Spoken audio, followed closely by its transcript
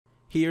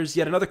Here's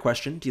yet another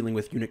question dealing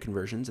with unit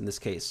conversions, in this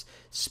case,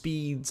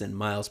 speeds and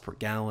miles per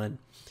gallon.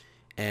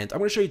 And I'm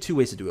going to show you two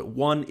ways to do it.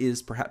 One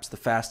is perhaps the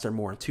faster,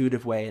 more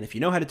intuitive way, and if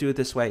you know how to do it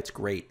this way, it's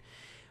great.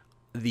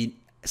 The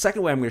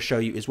second way I'm going to show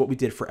you is what we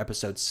did for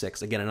episode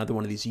 6. Again, another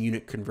one of these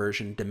unit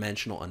conversion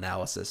dimensional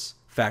analysis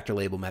factor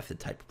label method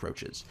type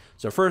approaches.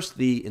 So first,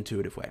 the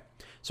intuitive way.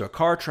 So a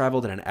car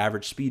traveled at an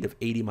average speed of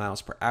 80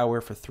 miles per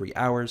hour for 3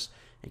 hours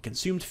and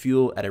consumed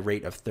fuel at a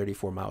rate of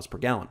 34 miles per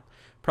gallon.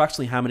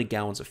 Approximately how many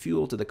gallons of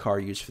fuel did the car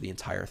use for the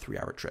entire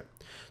 3-hour trip?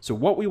 So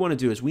what we want to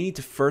do is we need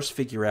to first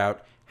figure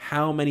out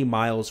how many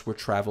miles were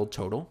traveled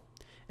total,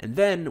 and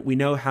then we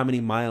know how many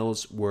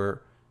miles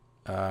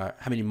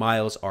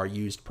are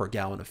used per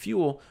gallon of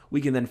fuel.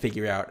 We can then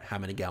figure out how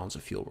many gallons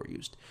of fuel were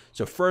used.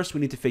 So first, we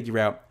need to figure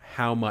out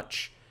how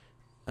much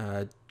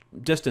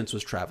distance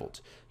was traveled.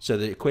 So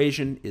the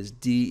equation is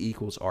D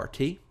equals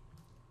RT.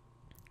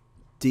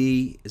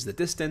 D is the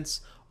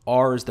distance,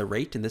 R is the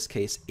rate, in this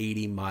case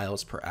 80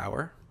 miles per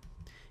hour,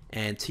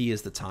 and T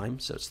is the time,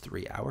 so it's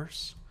 3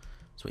 hours.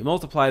 So we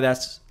multiply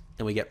that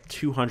and we get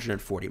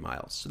 240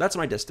 miles. So that's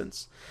my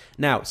distance.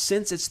 Now,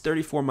 since it's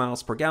 34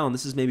 miles per gallon,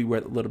 this is maybe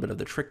where a little bit of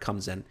the trick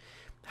comes in.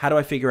 How do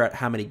I figure out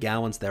how many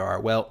gallons there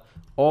are? Well,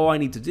 all I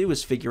need to do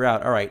is figure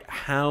out, all right,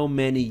 how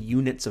many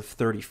units of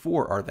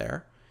 34 are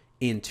there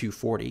in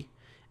 240?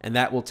 And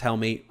that will tell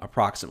me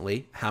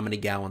approximately how many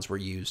gallons were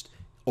used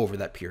over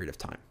that period of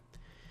time.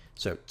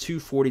 So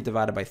 240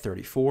 divided by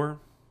 34.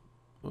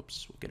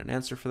 Oops, we'll get an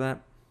answer for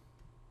that.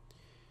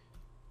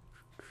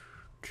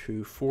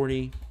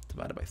 240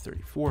 divided by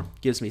 34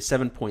 gives me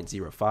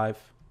 7.05.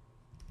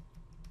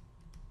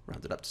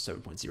 Rounded up to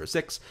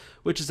 7.06,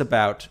 which is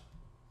about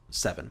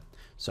 7.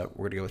 So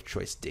we're going to go with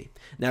choice D.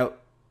 Now,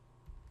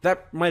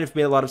 that might have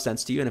made a lot of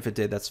sense to you, and if it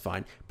did, that's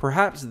fine.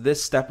 Perhaps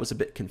this step was a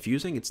bit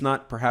confusing. It's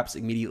not perhaps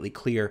immediately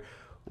clear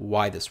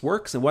why this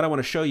works, and what I want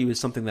to show you is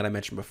something that I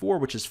mentioned before,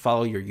 which is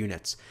follow your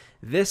units.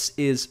 This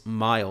is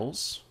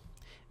miles.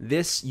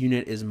 This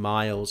unit is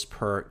miles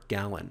per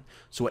gallon.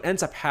 So what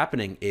ends up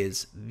happening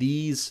is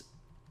these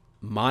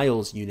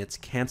miles units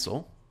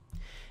cancel,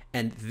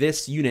 and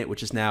this unit,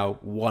 which is now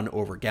 1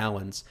 over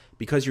gallons,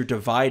 because you're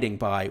dividing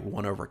by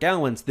 1 over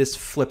gallons, this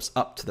flips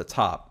up to the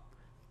top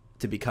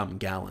to become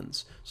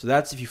gallons. So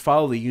that's, if you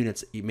follow the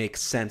units, it makes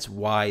sense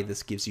why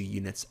this gives you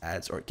units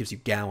as, or it gives you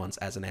gallons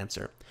as an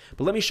answer.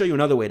 But let me show you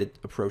another way to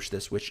approach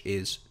this, which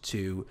is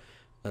to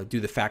do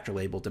the factor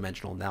label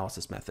dimensional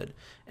analysis method.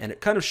 And it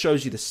kind of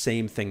shows you the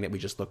same thing that we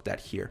just looked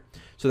at here.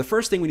 So the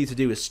first thing we need to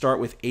do is start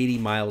with 80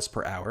 miles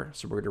per hour.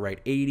 So we're going to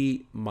write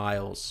 80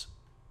 miles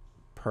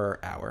per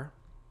hour.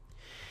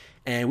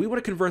 And we want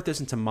to convert this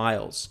into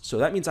miles. So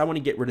that means I want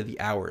to get rid of the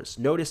hours.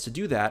 Notice to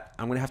do that,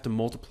 I'm going to have to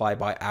multiply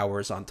by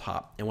hours on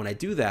top. And when I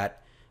do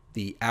that,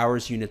 the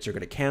hours units are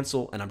going to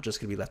cancel, and I'm just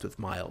going to be left with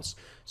miles.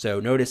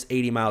 So notice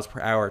 80 miles per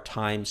hour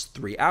times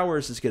 3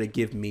 hours is going to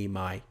give me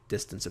my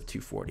distance of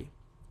 240.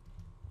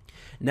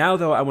 Now,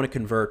 though, I want to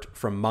convert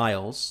from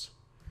miles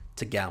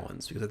to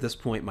gallons, because at this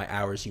point, my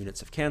hours units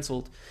have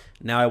canceled.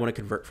 Now I want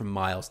to convert from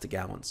miles to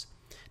gallons.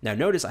 Now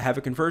notice I have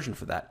a conversion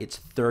for that. It's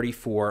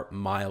 34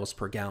 miles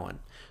per gallon.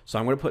 So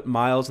I'm going to put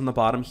miles on the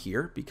bottom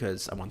here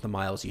because I want the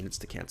miles units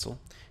to cancel.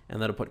 And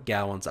then I'll put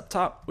gallons up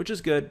top, which is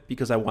good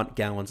because I want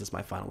gallons as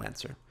my final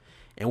answer.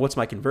 And what's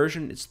my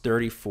conversion? It's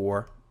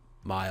 34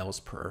 miles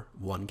per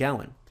 1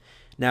 gallon.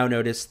 Now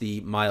notice the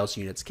miles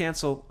units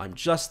cancel. I'm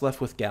just left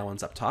with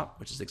gallons up top,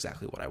 which is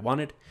exactly what I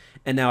wanted.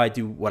 And now I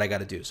do what I got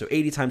to do. So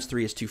 80 times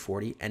 3 is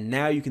 240. And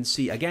now you can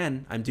see,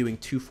 again, I'm doing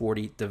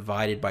 240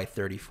 divided by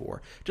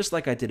 34, just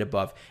like I did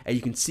above. And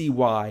you can see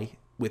why,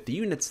 with the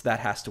units, that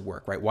has to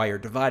work, right? Why you're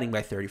dividing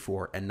by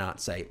 34 and not,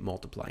 say,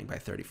 multiplying by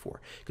 34,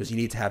 because you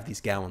need to have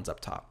these gallons up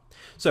top.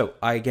 So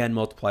I, again,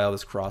 multiply all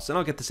this across, and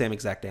I'll get the same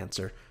exact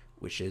answer,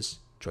 which is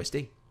choice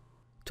D.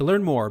 To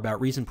learn more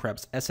about Reason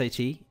Prep's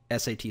SAT,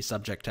 SAT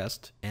subject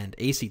test, and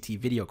ACT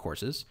video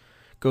courses,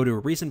 go to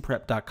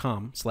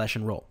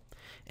reasonprep.com/enroll,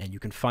 and you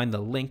can find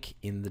the link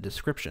in the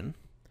description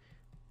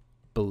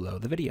below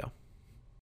the video.